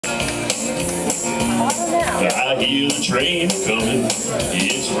I hear the train coming,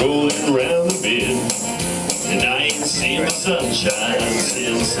 it's rolling around the bend, and I ain't seen the sunshine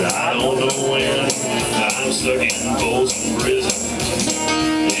since I don't know when. I'm stuck in Folsom Prison,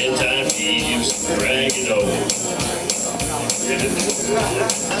 and time keeps dragging on.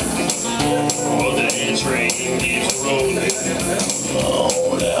 Oh, that train keeps rolling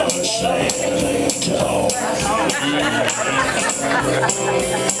on down the San Antonio.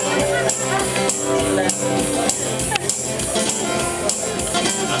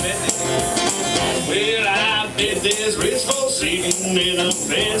 Well, I bet there's rich folks sitting in a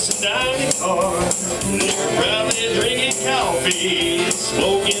fancy dining car. They're probably drinking coffee,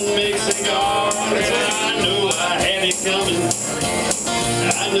 smoking big cigars. I know I had it coming.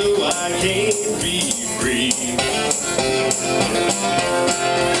 I know I can't be free.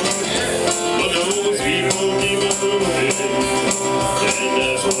 But those people keep on moving, and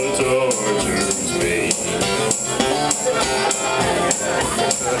that's what tortures me.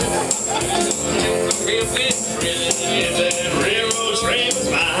 If that railroad train was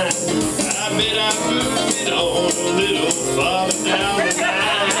mine, I bet I'd move it on a little farther down the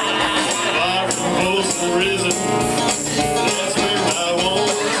line. Far from Folsom Prison, that's where I want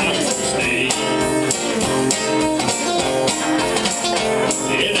to stay.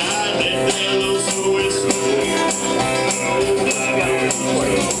 And I let that lonesome whistle blow my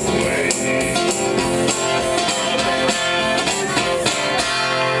blues away.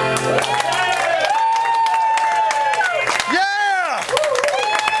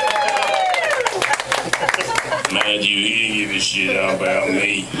 Mind you, he didn't give a shit about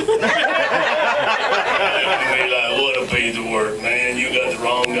me. Be like, what a piece of work, man. You got the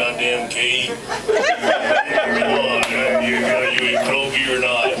wrong goddamn key. You in croaky or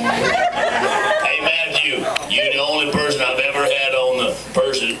not. Hey, Matthew, you're the only person I've ever had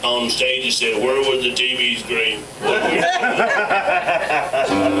on stage that said, where was the TV screen?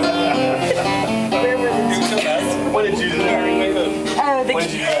 Where were the TV? What did you do? Oh, the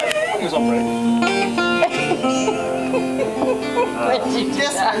It was on Bradenton.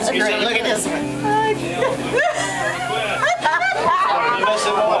 This one's great. Look at this one.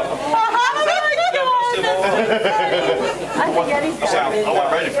 I think Eddie's got it. I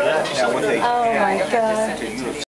wasn't ready for that. Oh my God.